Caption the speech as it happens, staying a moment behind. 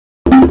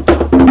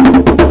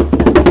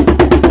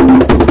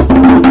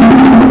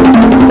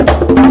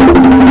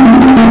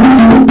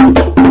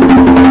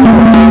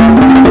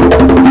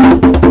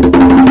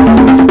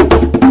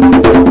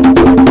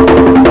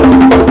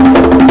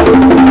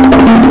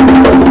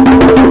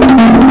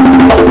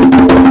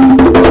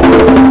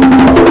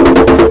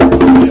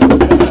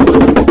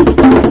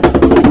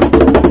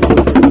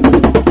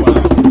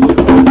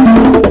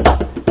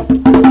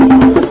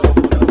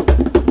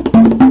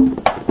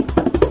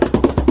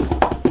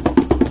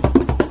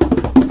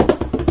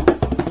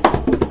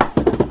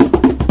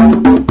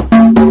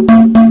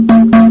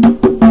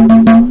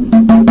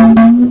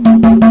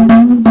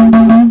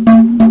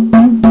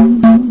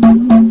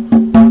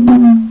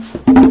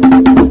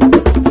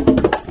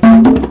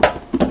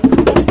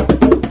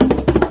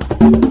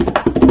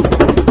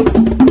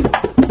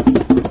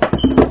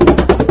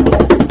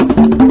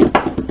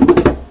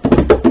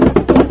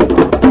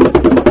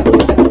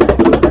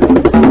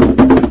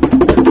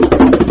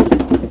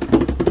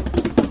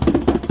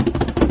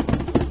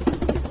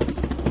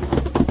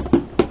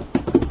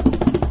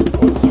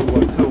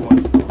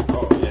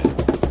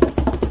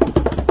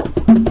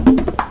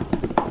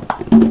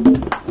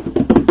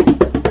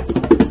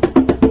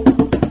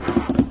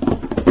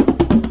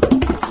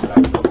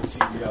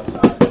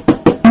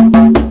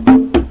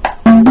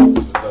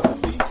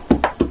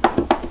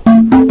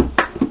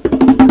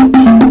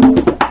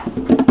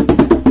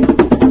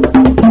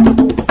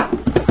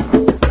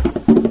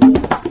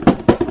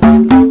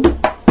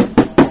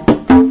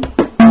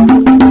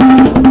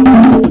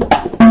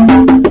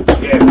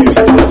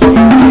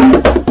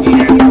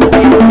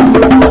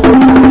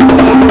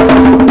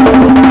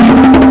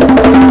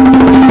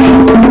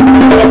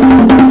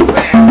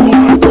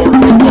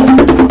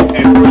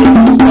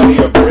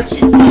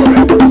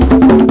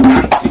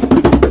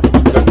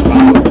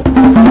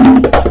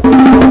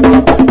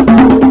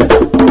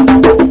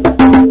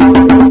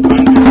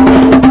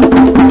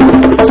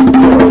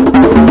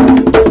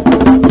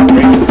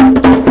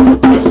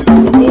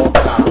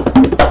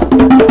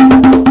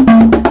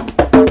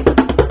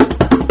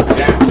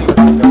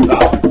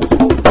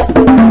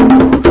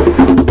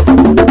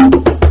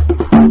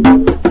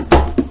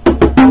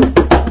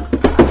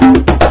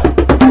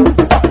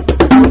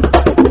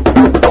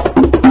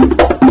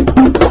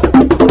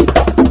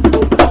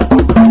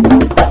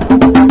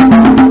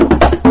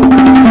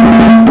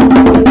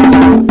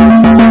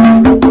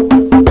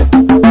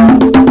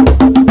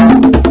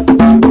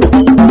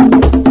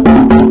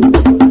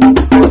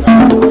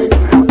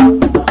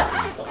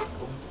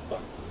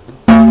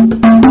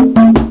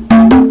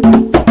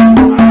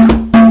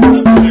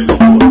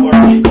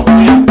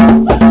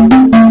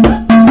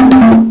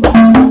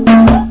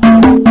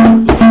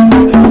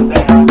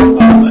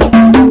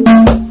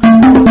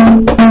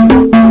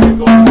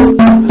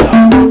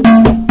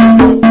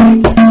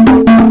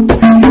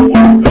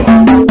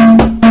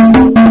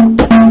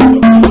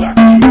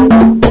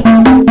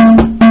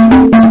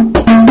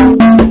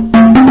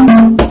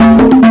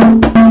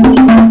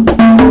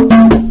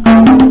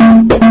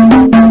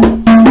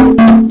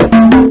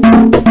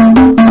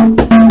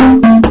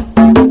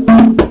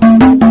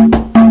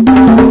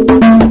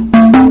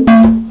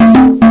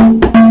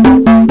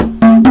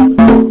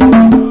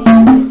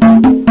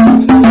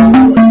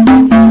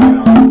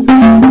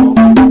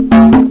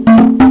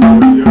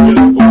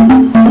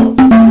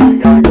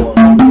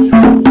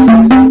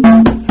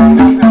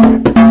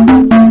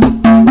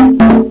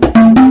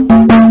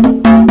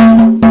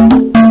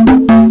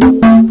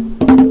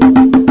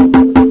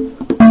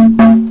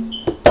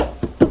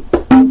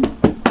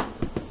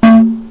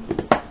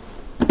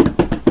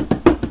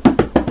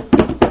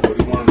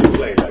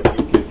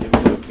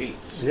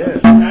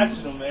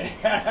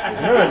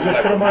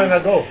mind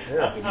and I go.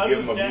 Yeah. If you give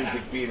them a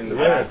music beat in the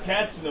I back. was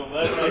catching them.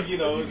 Like, you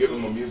know. If you give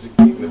them a music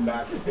beat in the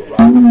back, they'll rock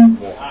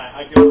more.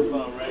 I give them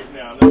some right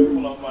now. Let me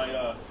pull up my,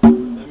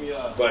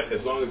 But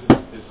as long as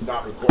it's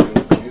not recording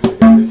with the music,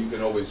 then you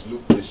can always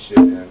loop this shit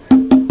and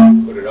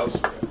put it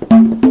elsewhere.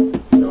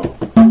 You know?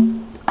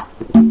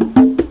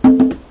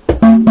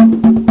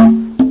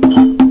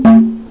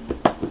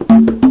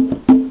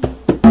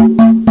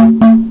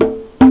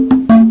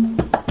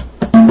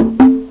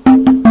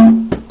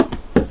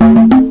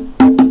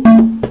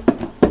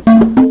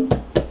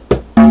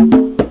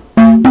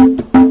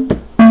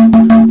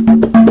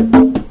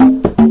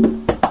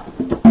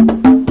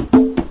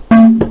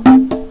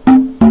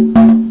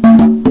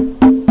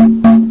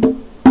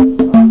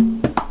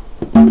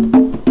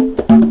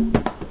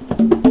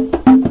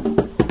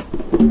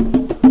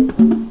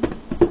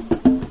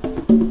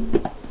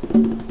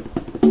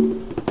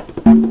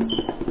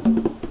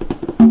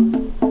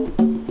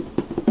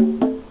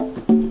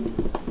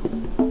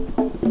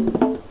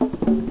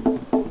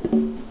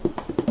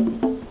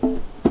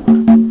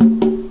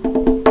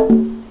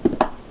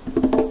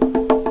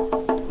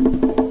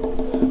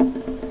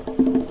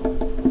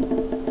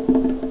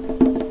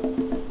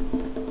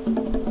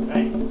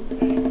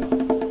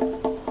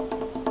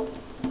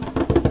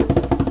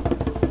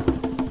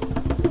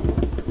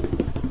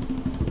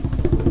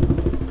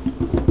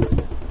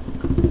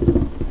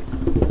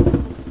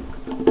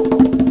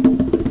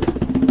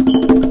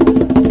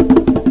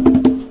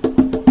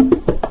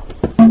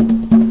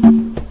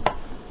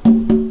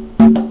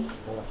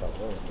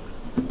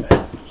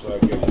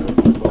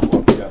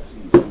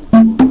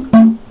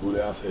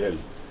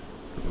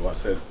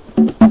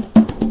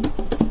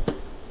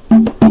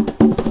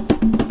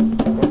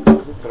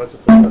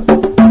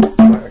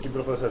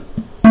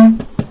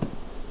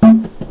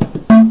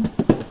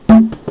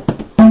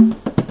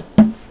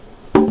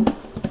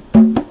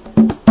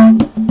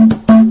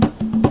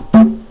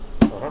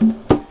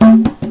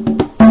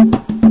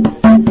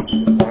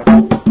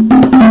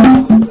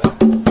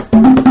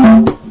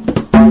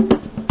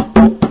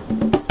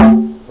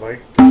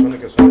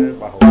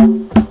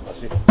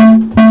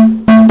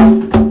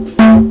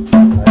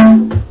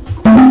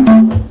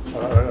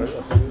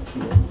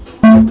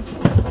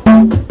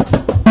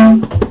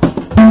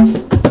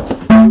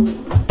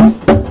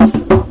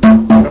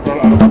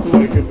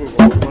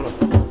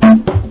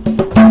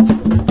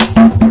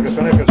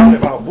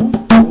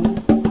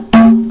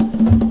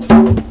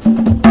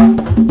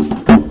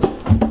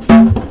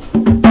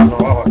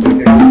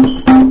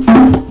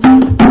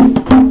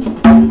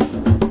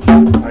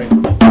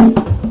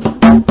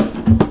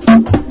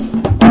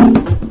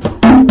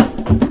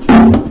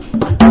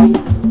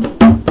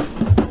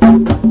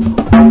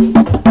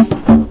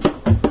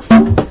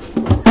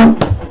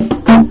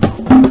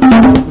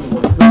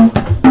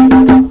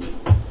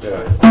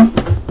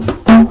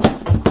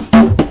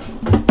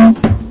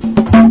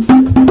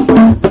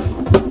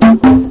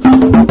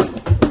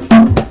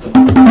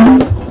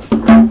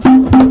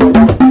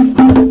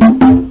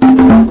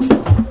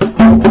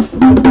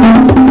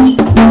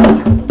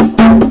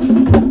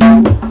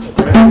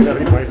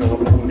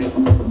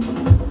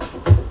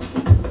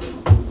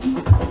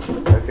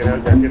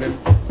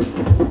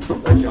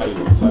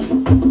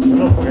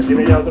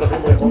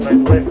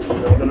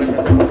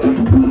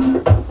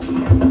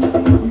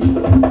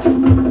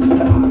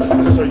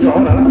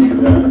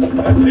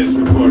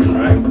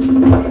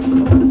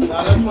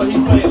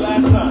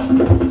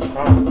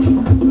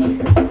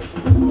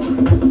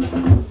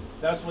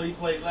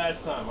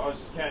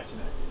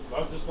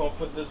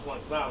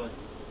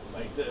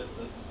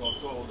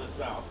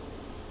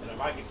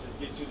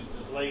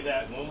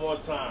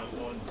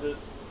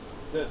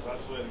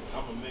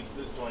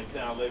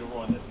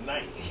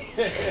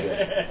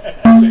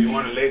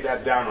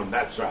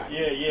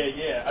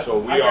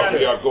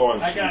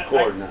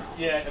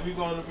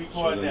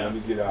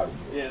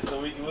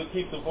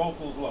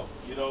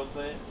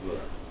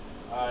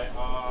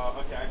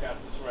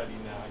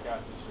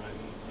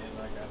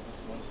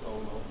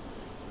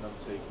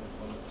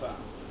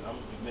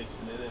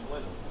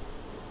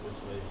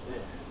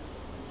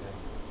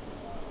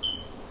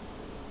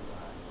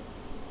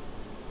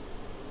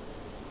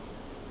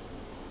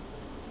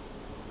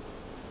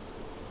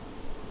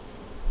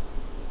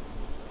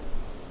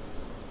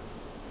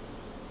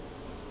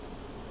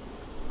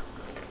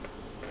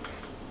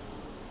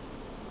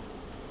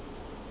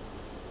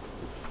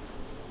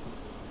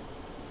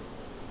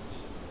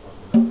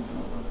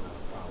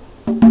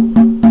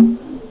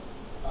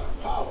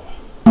 Power.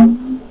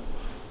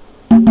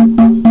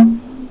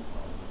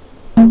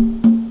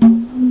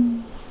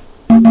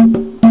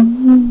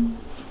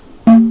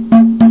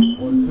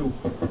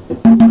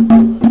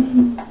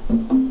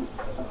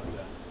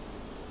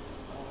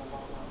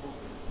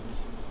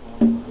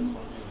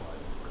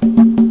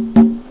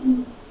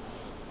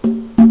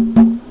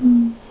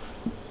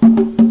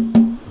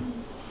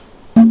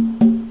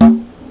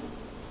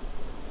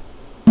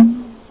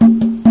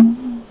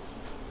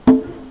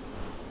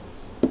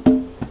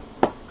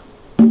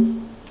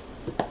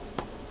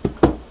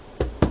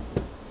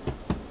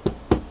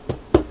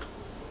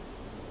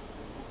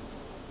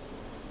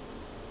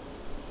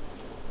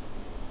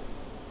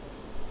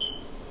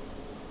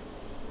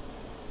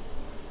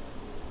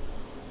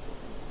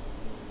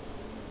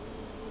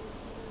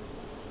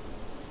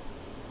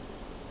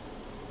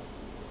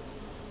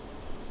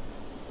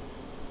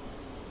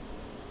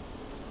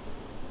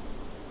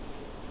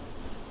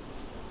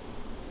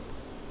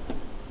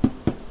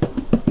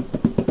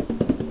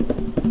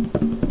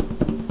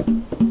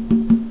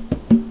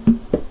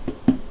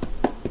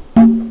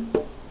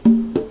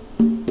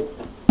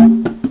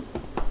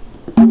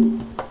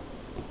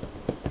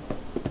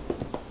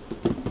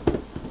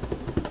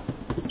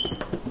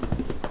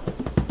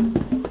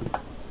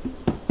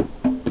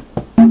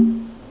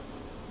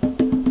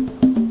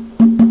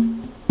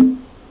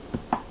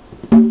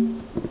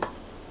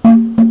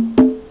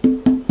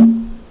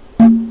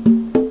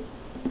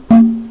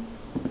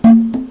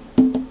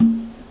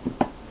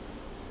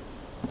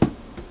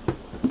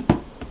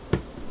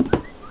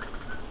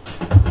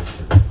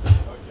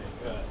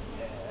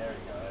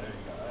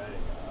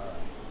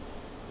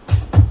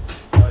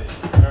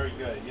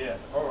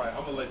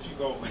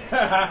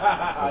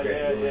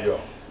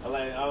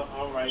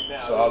 song right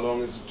now. So how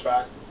long is the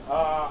track?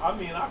 I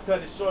mean, I cut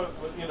it short,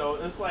 but you know,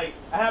 it's like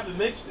I haven't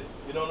mixed it.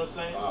 You know what I'm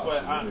saying? But so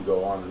you can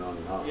go on and on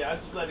and on. Yeah, I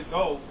just let it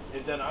go,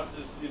 and then I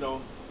just, you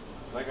know,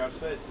 like I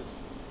said, just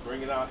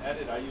bring it out,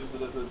 edit. I use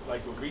it as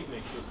like a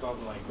remix or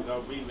something like, you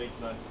know, remix,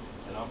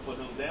 and I'll put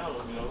them down,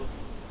 you know,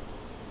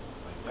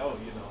 like, yo,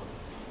 you know,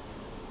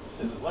 this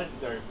shit is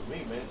legendary for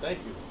me, man. Thank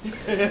you.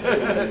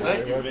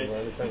 Thank you,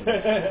 man.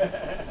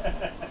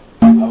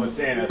 I was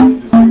saying, I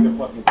think just bring the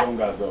fucking phone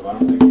guys up. I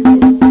don't think you know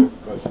the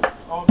question.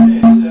 Oh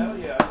man, hell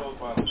yeah, I know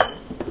about it, man.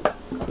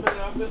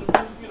 I've been,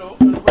 you know,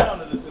 been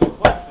around in the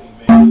club scene,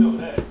 man. You know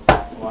that.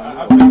 Well,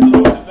 I've been to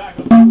the back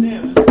of the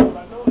damn. This is what I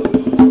know.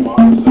 This is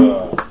tomorrow's,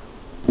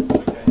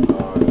 Okay.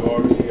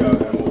 Nori,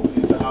 NEB.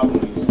 It's an album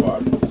release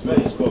party.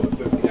 It's called the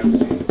 50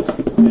 MCs.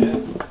 Yeah.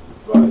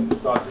 But it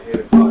starts at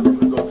 8 o'clock. I'm going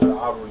to go to the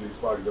album release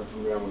party. Then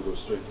from there, I'm going to go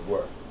straight to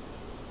work.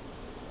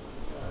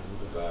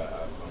 Because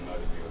I'm not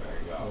even going to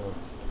hang out.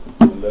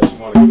 Unless you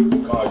want to keep the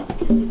car, you can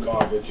keep the car,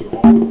 get you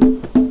home.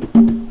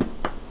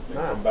 Then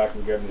come back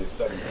and get me at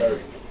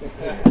 7:30.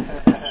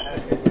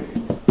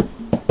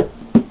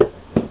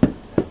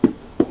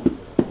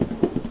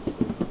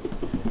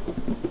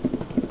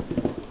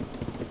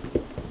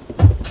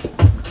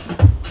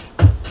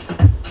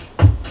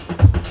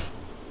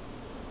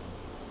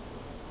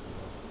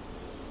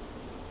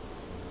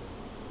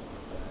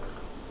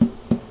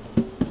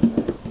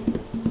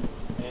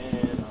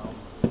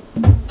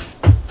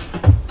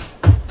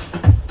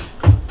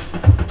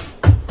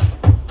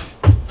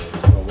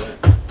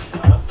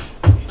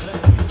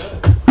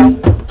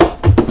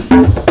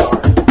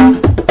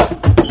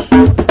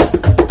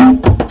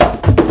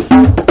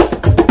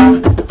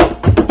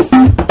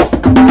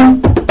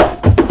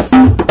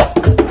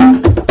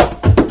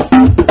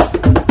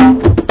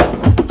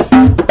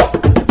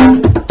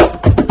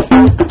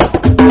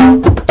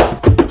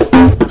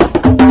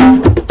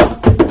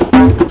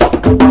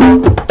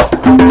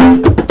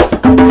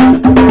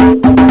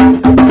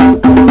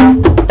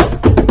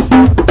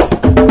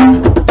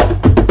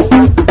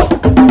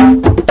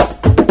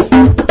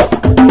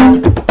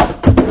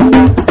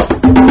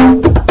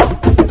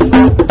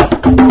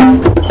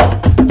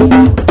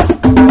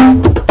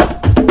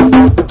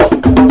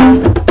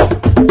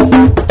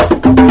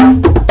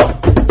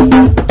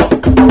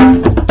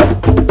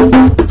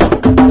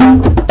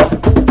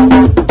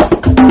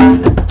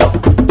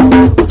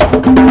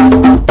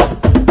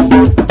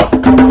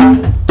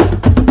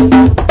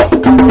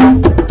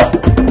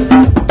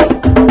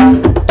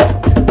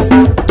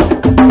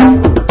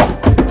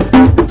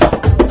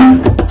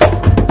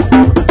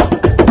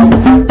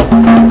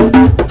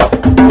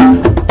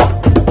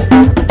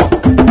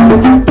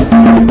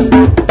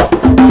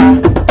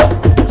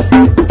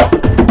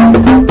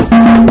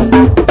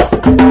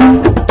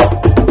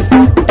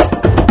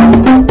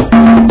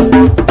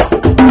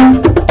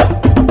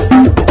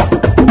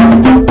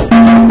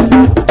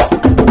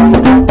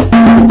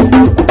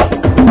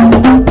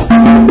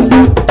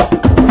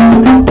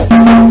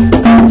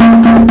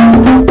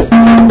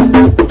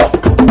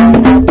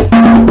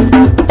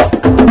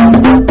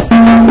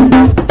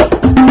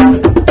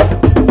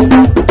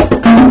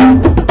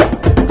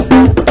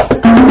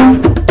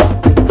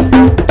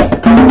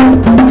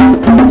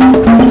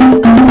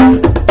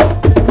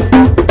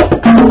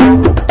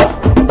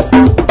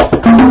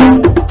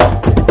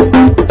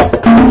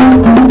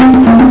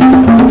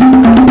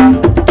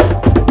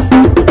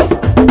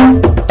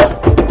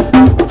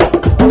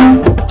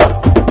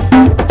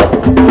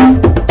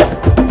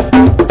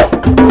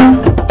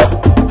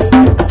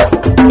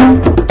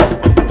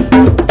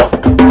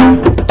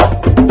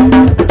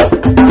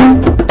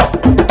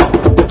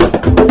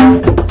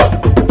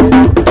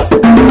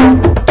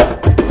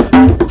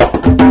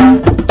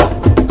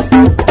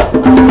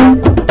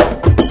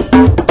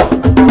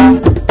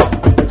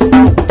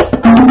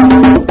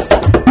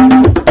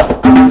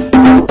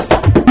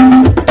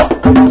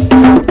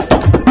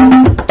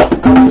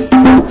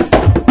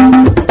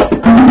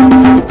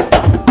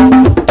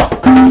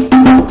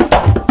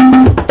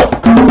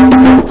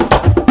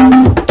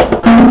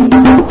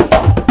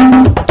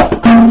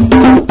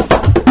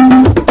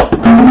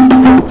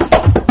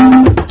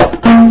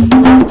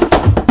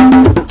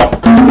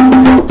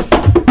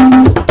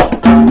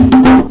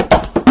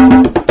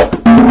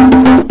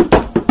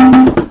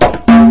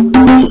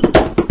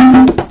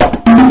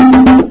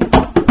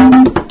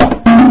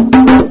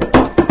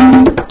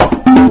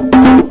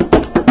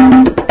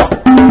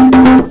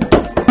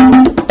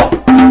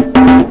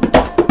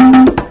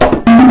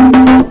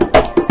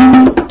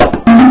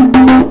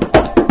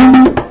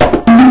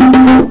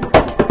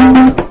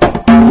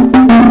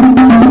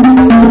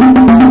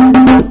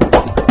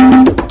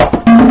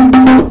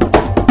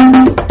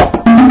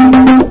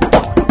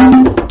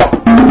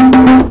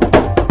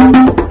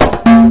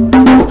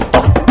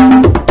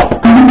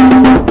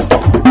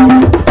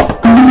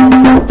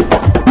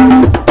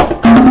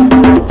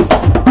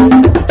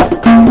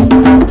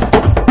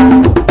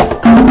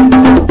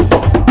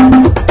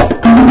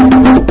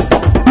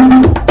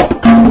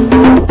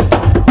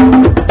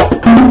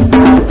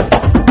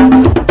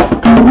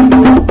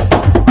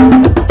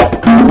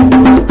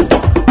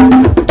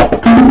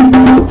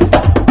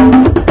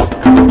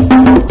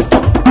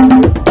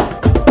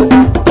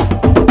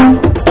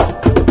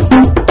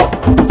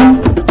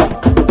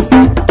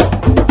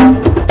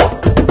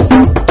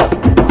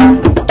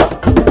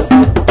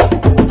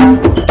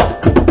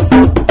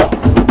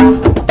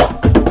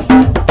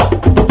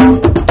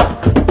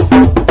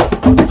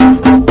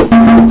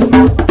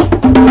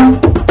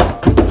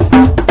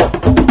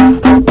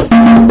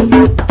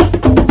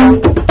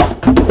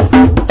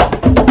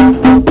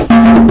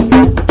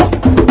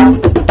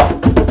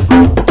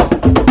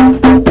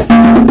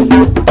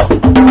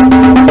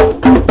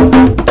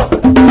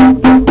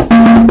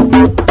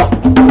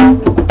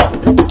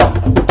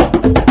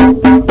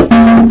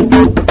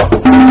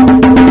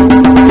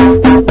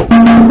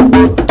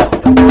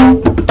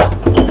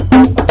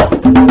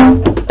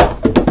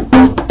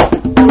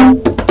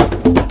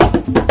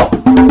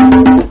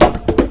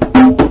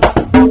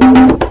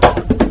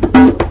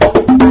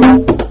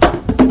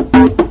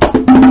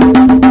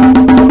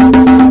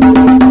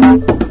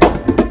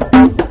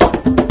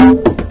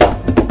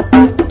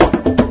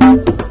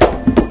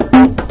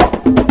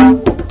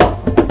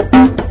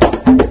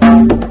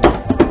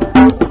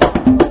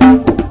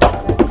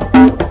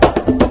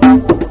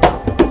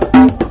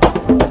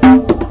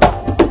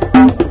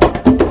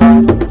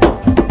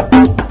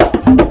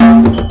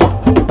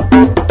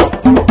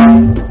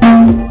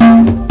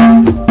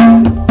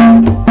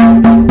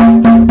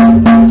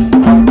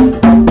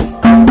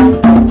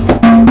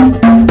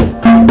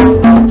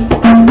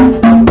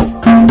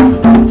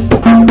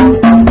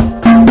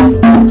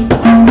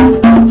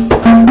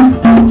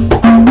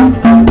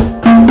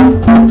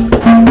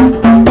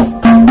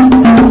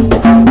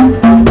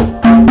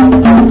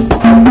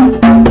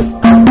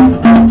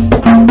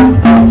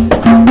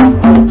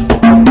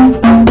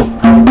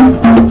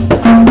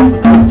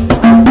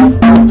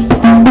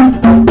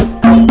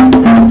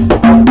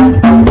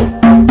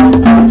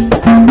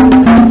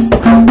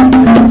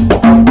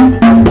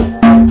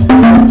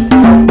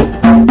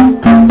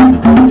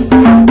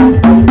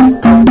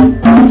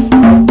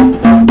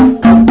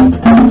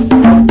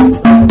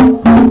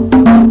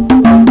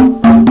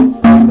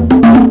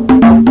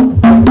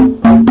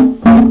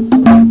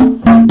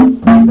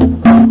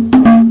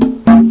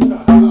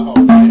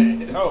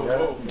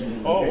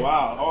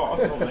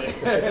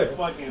 they're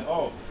fucking,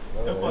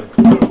 they're fucking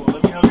beautiful.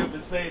 Let me hurry up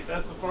and save.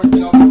 That's the first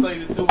thing I'm gonna tell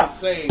you to do is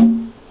save.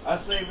 I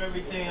save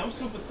everything. I'm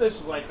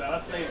superstitious like that.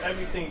 I save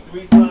everything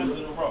 3 times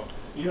in a row.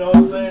 You know what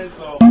I'm saying?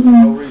 So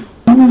No reason.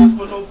 just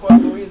for no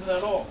fucking reason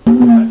at all.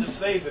 I just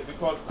save it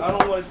because I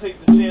don't want to take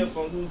the chance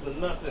on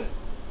losing nothing.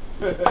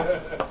 I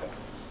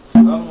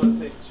don't want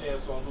to take the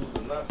chance on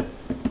losing nothing.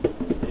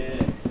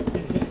 Yeah.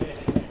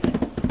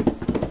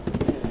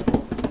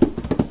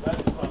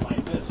 Especially something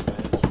like this,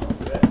 man. Just fuck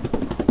that.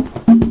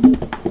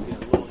 Get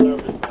a little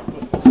nervous. I'm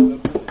putting this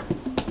stuff in it.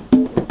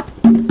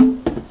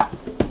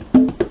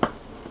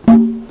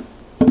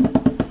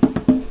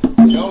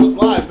 Yo, it's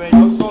live, man.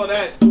 Y'all saw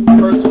that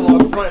person on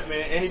the front,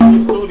 man.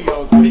 NEB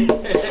Studios, man.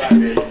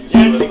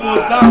 Jansy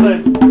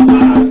Gonzalez.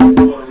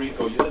 Puerto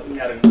Rico, you're looking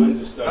at an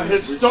understudy. A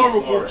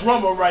historical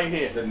drummer right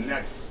here. The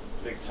next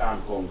big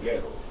time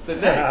conguero. The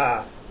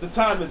next. The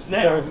time is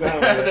now. The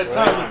time is The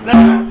time is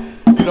now.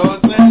 You know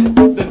what I'm saying?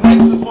 The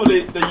next is for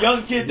the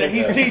young kid that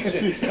he's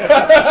teaching.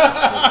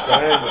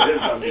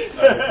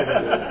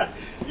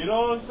 You know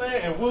what I'm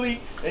saying? And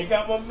Willie, they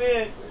got my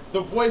man,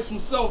 the voice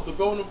himself, the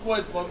golden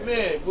voice, my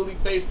man, Willie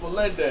Bass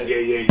Melendez.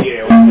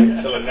 Yeah.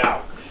 We're chilling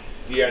out.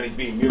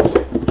 N.E.B.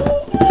 music.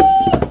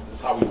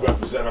 That's how we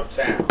represent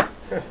uptown.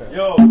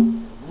 Yo,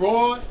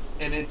 raw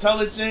and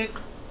intelligent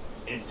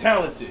and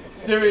talented.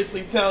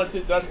 Seriously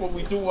talented. That's what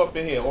we do up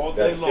in here all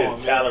day That's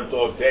long. it. Talent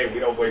all day. We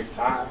don't waste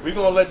time. We're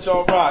going to let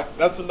y'all rock.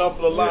 That's enough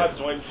of the live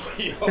joint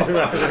for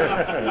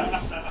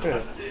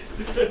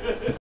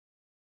y'all.